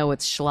going to know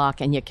it's schlock,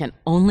 and you can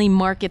only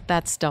market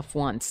that stuff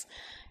once.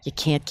 You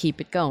can't keep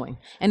it going.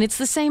 And it's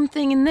the same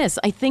thing in this.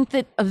 I think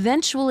that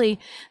eventually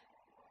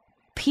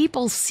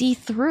people see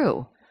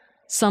through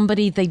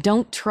somebody they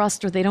don't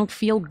trust or they don't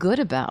feel good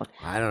about.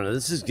 I don't know.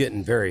 This is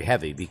getting very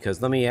heavy,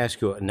 because let me ask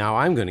you, now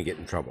I'm going to get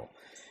in trouble.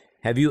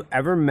 Have you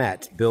ever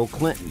met Bill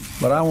Clinton?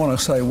 But I want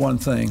to say one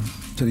thing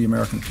to the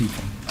American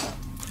people.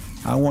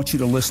 I want you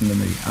to listen to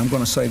me. I'm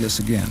going to say this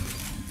again.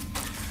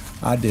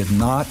 I did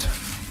not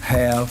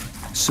have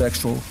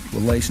sexual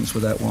relations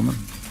with that woman.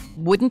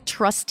 Wouldn't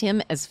trust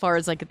him as far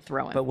as I could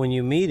throw him. But when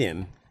you meet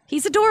him...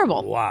 He's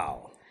adorable.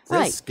 Wow.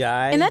 Right. This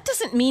guy... And that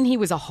doesn't mean he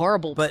was a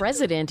horrible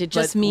president. It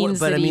just means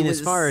that he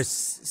was...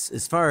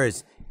 as far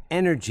as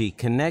energy,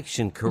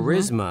 connection,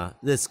 charisma,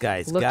 this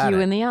guy's Look got you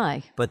it. in the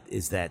eye. But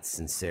is that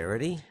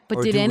sincerity? But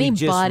or did do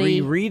anybody... we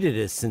just reread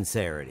it as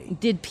sincerity?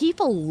 Did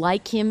people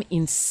like him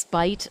in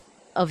spite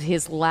of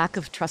his lack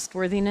of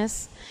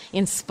trustworthiness,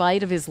 in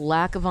spite of his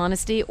lack of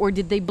honesty, or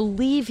did they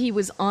believe he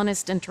was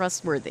honest and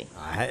trustworthy?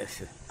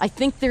 I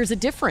think there's a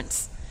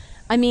difference.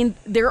 I mean,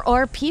 there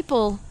are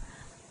people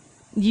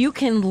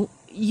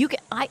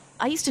I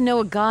used to know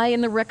a guy in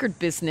the record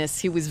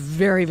business who was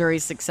very, very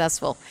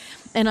successul.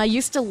 And I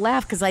used to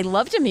laugh because I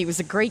loved him. He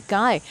was a great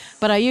guy.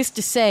 But I used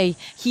to say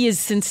he is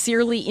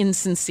sincerely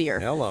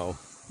insincere. Hello.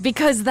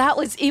 Because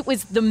it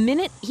was the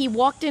minute he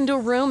walked into a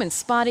room and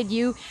spotted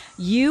you,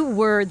 you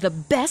were the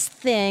best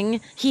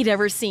thing he'd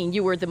ever seen.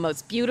 You were the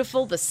most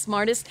beautiful, the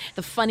smartest,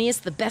 the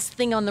funniest, the best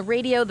thing on the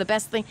radio, the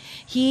best thing.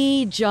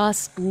 He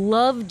just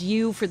loved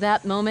you for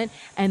that moment.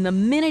 And the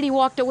minute he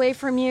walked away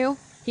from you,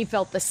 he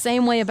felt the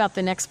same way about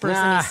the next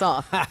person he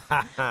saw.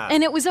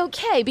 And it was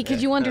okay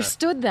because you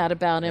understood that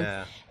about him.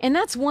 Yeah. And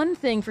that's one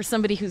thing for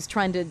somebody who's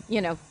trying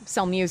to,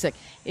 sell music.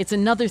 It's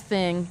another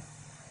thing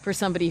for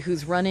somebody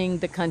who's running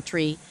the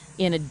country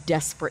in a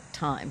desperate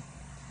time.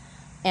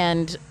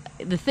 And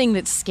the thing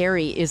that's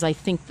scary is I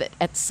think that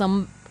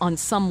on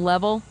some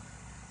level,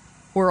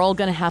 we're all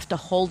going to have to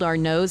hold our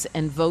nose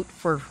and vote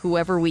for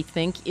whoever we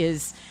think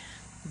is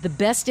the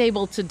best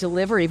able to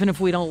deliver, even if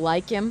we don't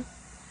like him,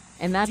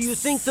 And that's. Do you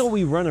think, though,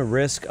 we run a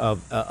risk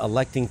of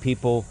electing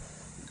people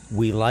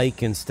we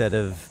like instead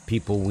of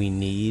people we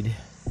need?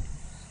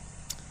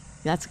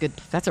 That's good.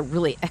 That's a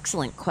really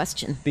excellent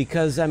question.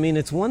 Because, I mean,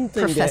 it's one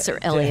thing Professor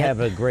to Elliott. have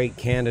a great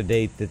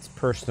candidate that's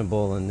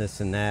personable and this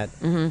and that,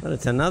 but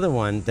it's another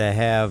one to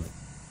have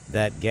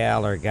that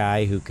gal or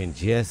guy who can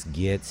just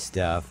get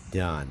stuff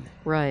done.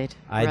 Right.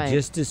 I'd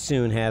just as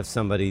soon have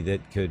somebody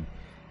that could.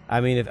 I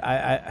mean, if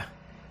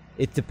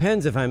it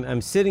depends. If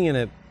I'm sitting in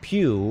a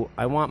pew,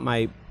 I want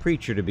my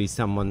preacher to be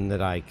someone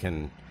that I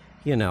can,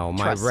 my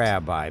Trust.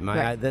 rabbi.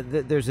 Right.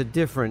 There's a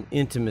different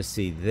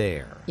intimacy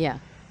there. Yeah.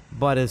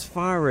 But as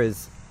far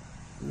as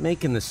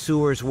making the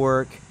sewers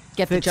work,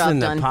 Get the job fixing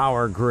done. the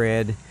power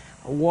grid,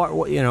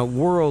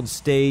 world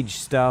stage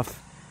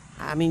stuff,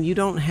 I mean, you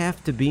don't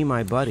have to be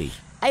my buddy.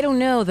 I don't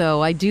know,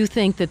 though. I do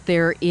think that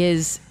there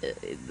is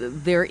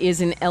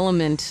an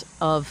element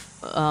of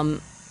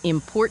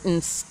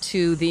importance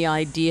to the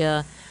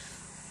idea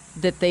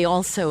that they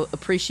also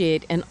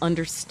appreciate and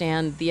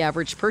understand the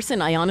average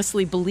person. I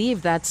honestly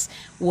believe that's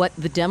what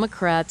the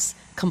Democrats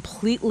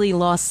completely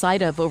lost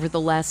sight of over the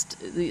last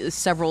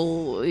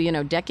several,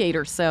 decade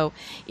or so.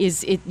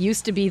 Is it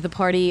used to be the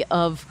party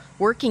of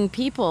working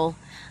people,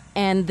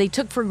 and they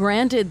took for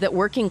granted that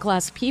working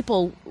class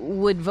people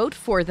would vote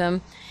for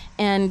them.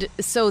 And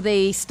so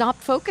they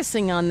stopped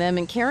focusing on them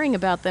and caring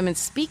about them and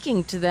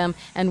speaking to them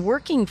and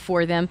working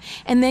for them.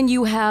 And then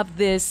you have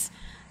this,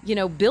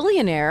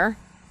 billionaire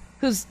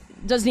who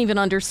doesn't even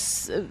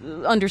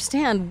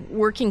understand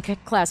working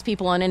class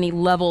people on any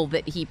level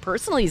that he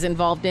personally is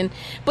involved in.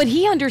 But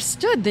he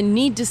understood the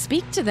need to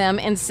speak to them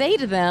and say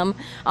to them,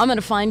 I'm going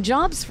to find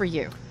jobs for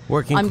you.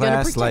 Working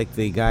class, like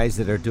the guys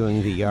that are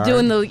doing the yard?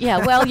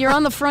 Well, you're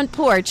on the front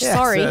porch. Yeah,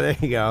 sorry. So there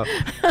you go.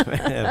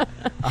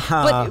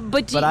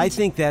 But I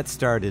think that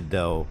started,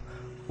 though,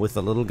 with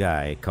a little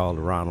guy called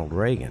Ronald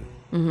Reagan.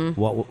 Mm-hmm.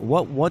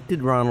 What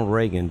did Ronald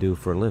Reagan do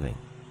for a living?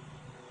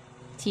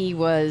 He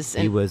was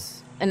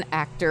an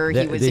actor.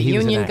 He was a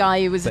union guy.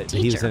 He was a teacher.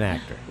 He was an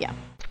actor. Yeah.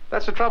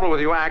 That's the trouble with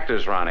you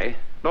actors, Ronnie.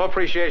 No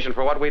appreciation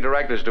for what we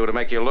directors do to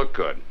make you look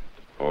good.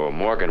 Oh,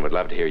 Morgan would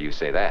love to hear you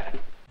say that.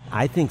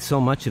 I think so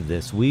much of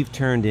this we've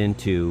turned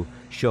into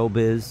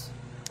showbiz.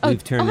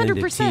 We've turned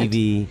 100%. into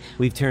TV.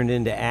 We've turned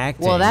into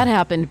acting. Well, that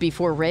happened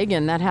before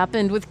Reagan. That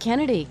happened with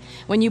Kennedy.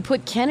 When you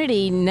put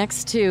Kennedy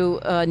next to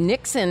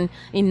Nixon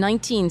in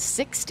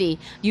 1960,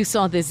 you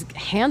saw this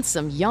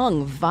handsome,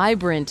 young,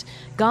 vibrant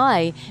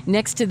guy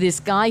next to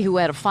this guy who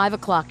had a 5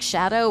 o'clock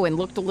shadow and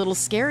looked a little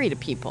scary to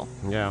people.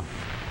 Yeah.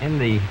 In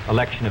the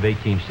election of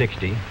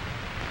 1860,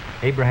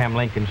 Abraham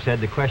Lincoln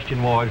said the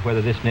question was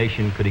whether this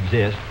nation could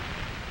exist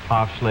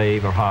half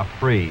slave or half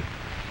free.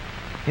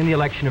 In the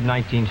election of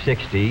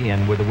 1960,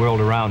 and with the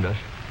world around us,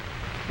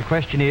 the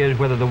question is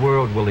whether the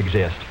world will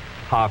exist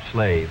half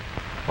slave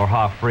or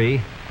half free,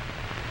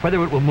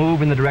 whether it will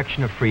move in the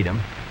direction of freedom,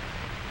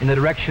 in the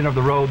direction of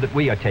the road that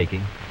we are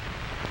taking,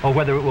 or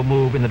whether it will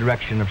move in the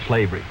direction of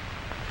slavery.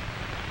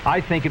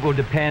 I think it will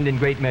depend in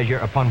great measure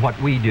upon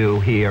what we do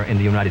here in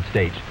the United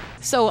States.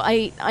 So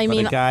I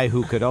mean, a guy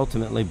who could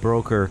ultimately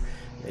broker,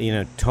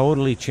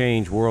 totally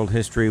change world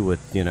history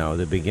with,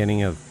 the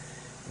beginning of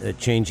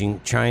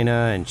changing China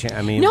and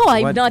no,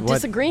 I'm not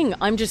disagreeing.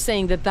 I'm just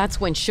saying that that's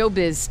when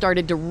showbiz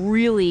started to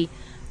really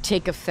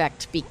take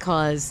effect,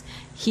 because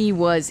he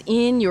was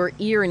in your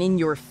ear and in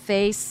your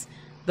face,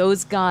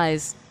 those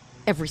guys,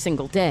 every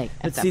single day.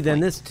 But see,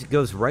 then this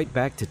goes right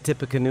back to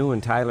Tippecanoe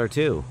and Tyler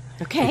too.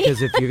 Okay.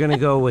 Because if you're going to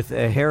go with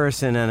a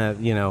Harrison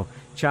and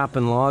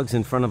chopping logs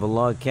in front of a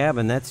log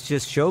cabin, that's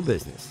just show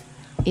business.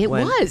 It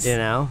was.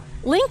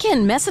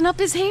 Lincoln messing up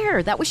his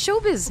hair. That was show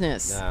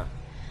business. Yeah.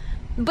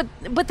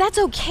 But that's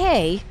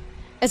okay,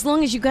 as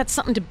long as you got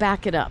something to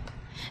back it up.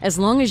 As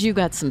long as you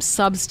got some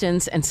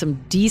substance and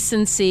some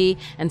decency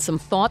and some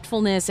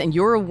thoughtfulness, and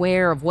you're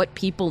aware of what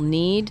people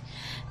need.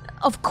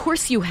 Of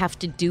course you have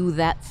to do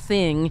that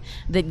thing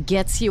that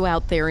gets you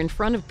out there in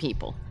front of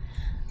people.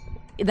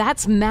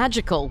 That's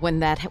magical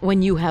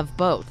when you have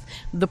both.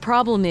 The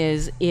problem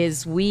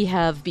is we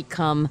have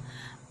become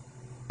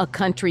a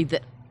country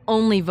that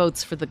only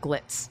votes for the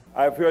glitz.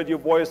 I've heard your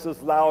voices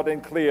loud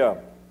and clear.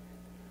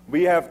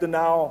 We have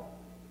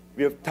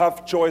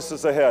tough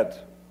choices ahead.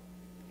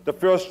 The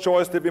first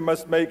choice that we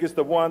must make is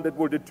the one that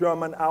will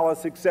determine our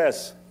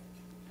success.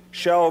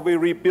 Shall we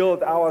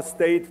rebuild our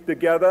state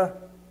together?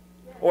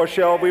 Or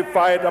shall we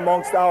fight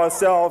amongst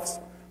ourselves,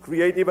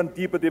 create even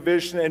deeper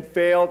division, and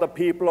fail the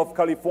people of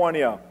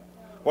California?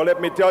 Well, let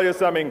me tell you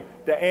something.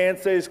 The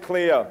answer is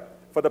clear.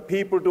 For the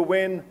people to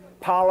win,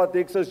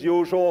 politics as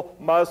usual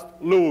must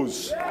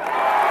lose.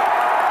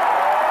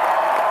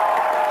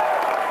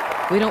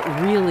 We don't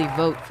really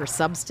vote for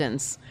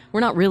substance. We're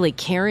not really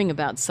caring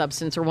about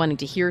substance or wanting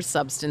to hear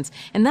substance.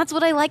 And that's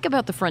what I like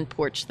about the front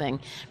porch thing.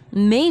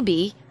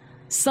 Maybe,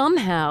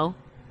 somehow,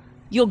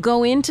 you'll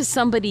go into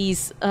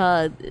somebody's,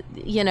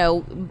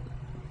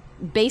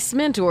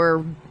 basement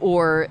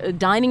or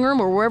dining room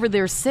or wherever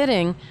they're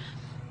sitting,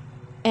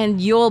 and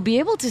you'll be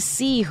able to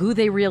see who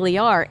they really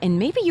are. And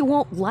maybe you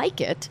won't like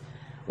it,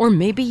 or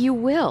maybe you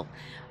will.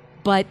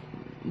 But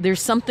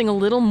there's something a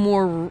little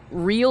more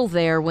real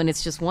there when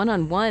it's just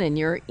one-on-one and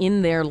you're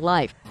in their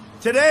life.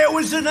 Today it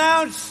was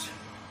announced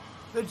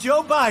that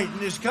Joe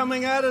Biden is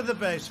coming out of the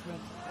basement.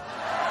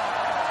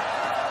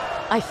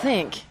 I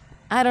think.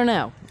 I don't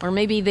know. Or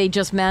maybe they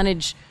just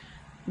manage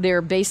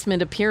their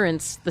basement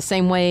appearance the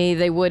same way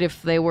they would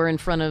if they were in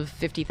front of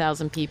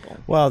 50,000 people.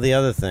 Well, the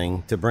other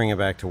thing, to bring it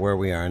back to where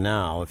we are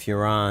now, if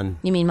you're on...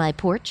 You mean my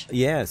porch?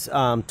 Yes.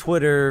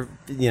 Twitter,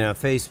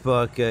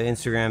 Facebook,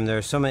 Instagram,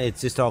 there's some... It's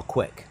just all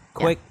quick.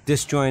 Quick,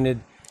 disjointed,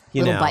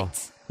 Little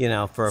bites.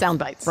 For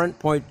Sound a bites. front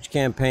porch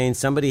campaign,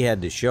 somebody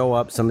had to show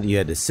up, you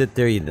had to sit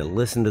there, you had to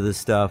listen to this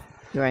stuff.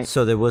 Right.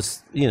 So there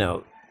was,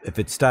 if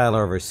it's style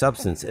over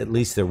substance, at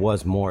least there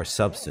was more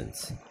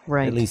substance.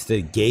 Right. At least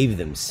it gave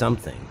them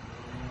something.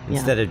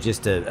 Instead of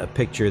just a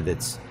picture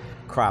that's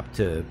cropped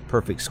to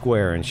perfect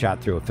square and shot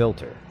through a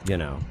filter,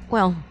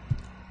 Well,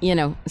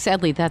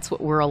 sadly, that's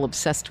what we're all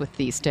obsessed with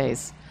these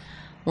days.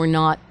 We're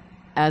not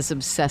as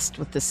obsessed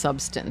with the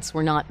substance.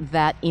 We're not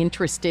that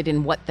interested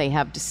in what they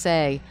have to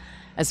say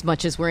as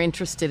much as we're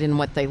interested in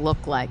what they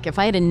look like. If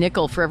I had a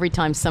nickel for every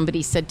time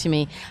somebody said to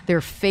me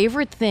their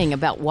favorite thing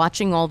about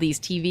watching all these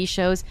TV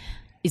shows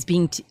is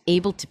being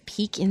able to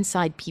peek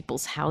inside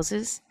people's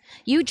houses.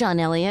 You, John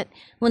Elliott,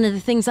 one of the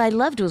things I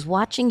loved was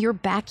watching your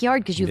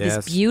backyard because you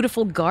have this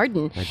beautiful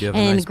garden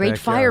and a great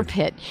fire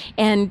pit.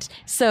 And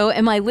so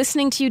am I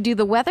listening to you do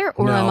the weather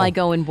or am I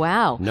going,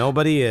 wow?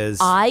 Nobody is.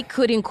 I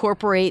could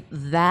incorporate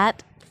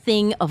that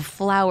thing of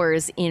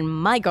flowers in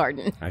my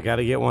garden. I got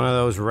to get one of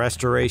those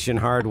restoration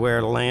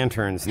hardware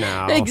lanterns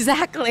now.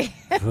 Exactly.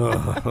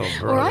 Oh,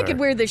 or I could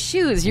wear the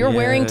shoes you're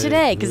wearing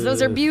today because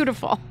those are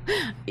beautiful.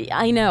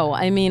 I know.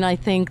 I mean, I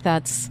think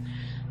that's...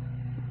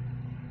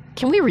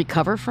 Can we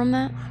recover from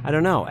that? I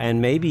don't know.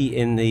 And maybe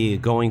in the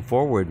going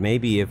forward,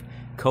 maybe if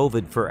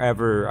COVID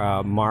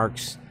forever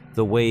marks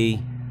the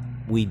way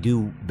we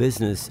do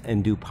business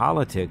and do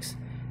politics,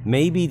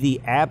 maybe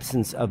the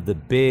absence of the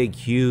big,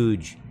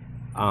 huge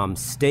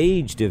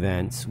staged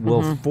events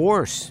will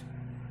force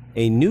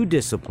a new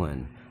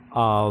discipline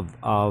of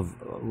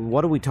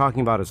what are we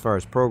talking about as far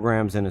as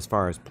programs and as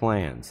far as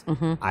plans.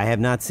 I have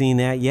not seen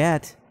that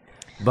yet,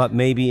 but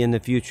maybe in the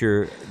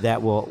future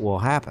that will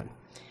happen.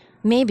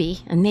 Maybe,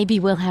 and maybe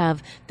we'll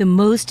have the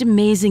most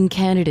amazing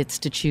candidates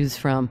to choose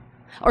from.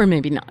 Or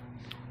maybe not.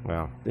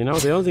 Well,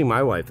 the only thing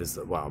my wife is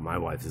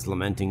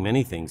lamenting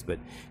many things, but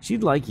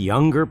she'd like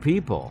younger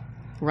people.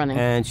 Running.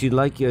 And she'd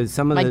like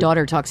some of My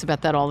daughter talks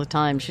about that all the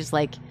time. She's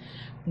like,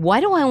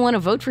 why do I want to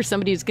vote for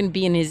somebody who's going to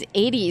be in his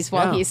 80s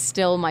while he's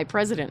still my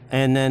president?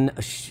 And then,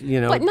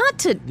 But not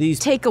to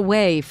take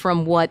away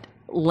from what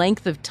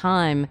length of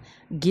time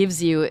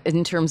gives you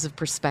in terms of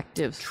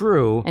perspective.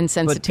 True. And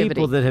sensitivity. But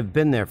people that have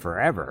been there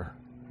forever,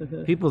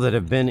 people that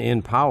have been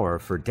in power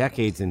for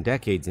decades and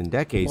decades and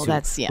decades,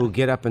 who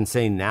get up and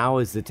say, now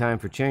is the time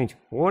for change.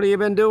 What have you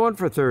been doing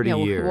for 30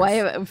 years?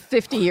 Why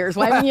 50 years?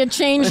 Why haven't you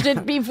changed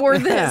it before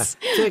this?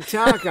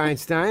 Tick-tock,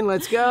 Einstein,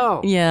 let's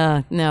go.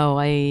 Yeah, no,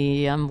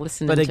 I'm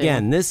listening But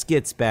again, this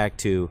gets back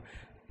to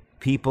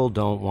people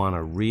don't want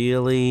to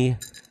really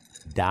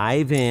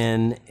dive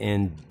in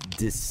and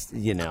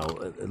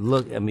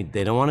look. I mean,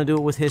 they don't want to do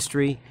it with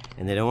history,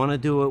 and they don't want to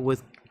do it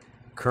with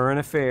current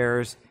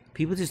affairs.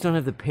 People just don't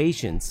have the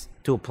patience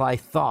to apply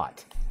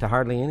thought to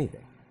hardly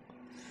anything.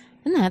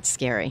 Isn't that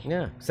scary?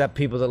 Yeah, except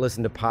people that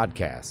listen to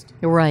podcasts.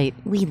 You're right.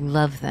 We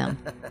love them.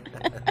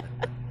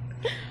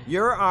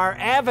 You're our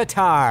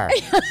avatar.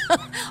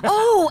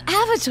 Oh,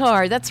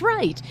 avatar. That's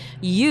right.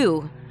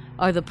 You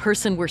are the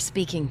person we're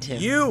speaking to.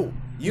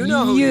 You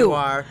know who you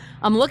are.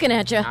 I'm looking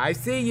at you. I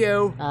see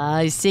you.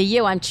 I see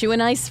you. I'm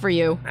chewing ice for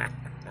you.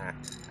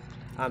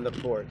 On the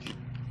porch.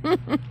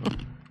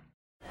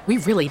 We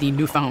really need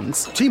new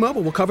phones.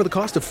 T-Mobile will cover the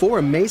cost of 4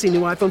 amazing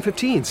new iPhone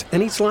 15s,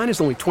 and each line is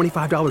only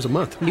 $25 a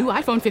month. New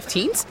iPhone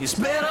 15s? It's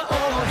better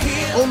over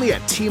here. Only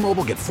at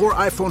T-Mobile, get 4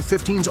 iPhone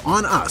 15s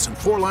on us and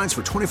 4 lines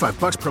for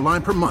 $25 per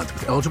line per month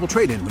with eligible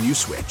trade-in when you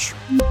switch.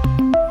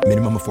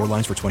 Minimum of 4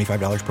 lines for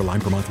 $25 per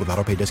line per month with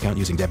autopay discount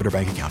using debit or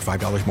bank account.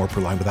 $5 more per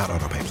line without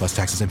autopay, plus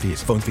taxes and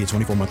fees. Phone fee at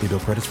 24 monthly bill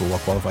credits for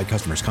well-qualified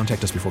customers.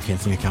 Contact us before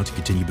canceling account to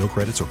continue bill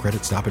credits or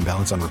credit stop and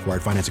balance on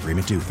required finance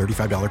agreement due.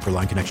 $35 per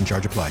line connection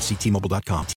charge applies. See T-Mobile.com.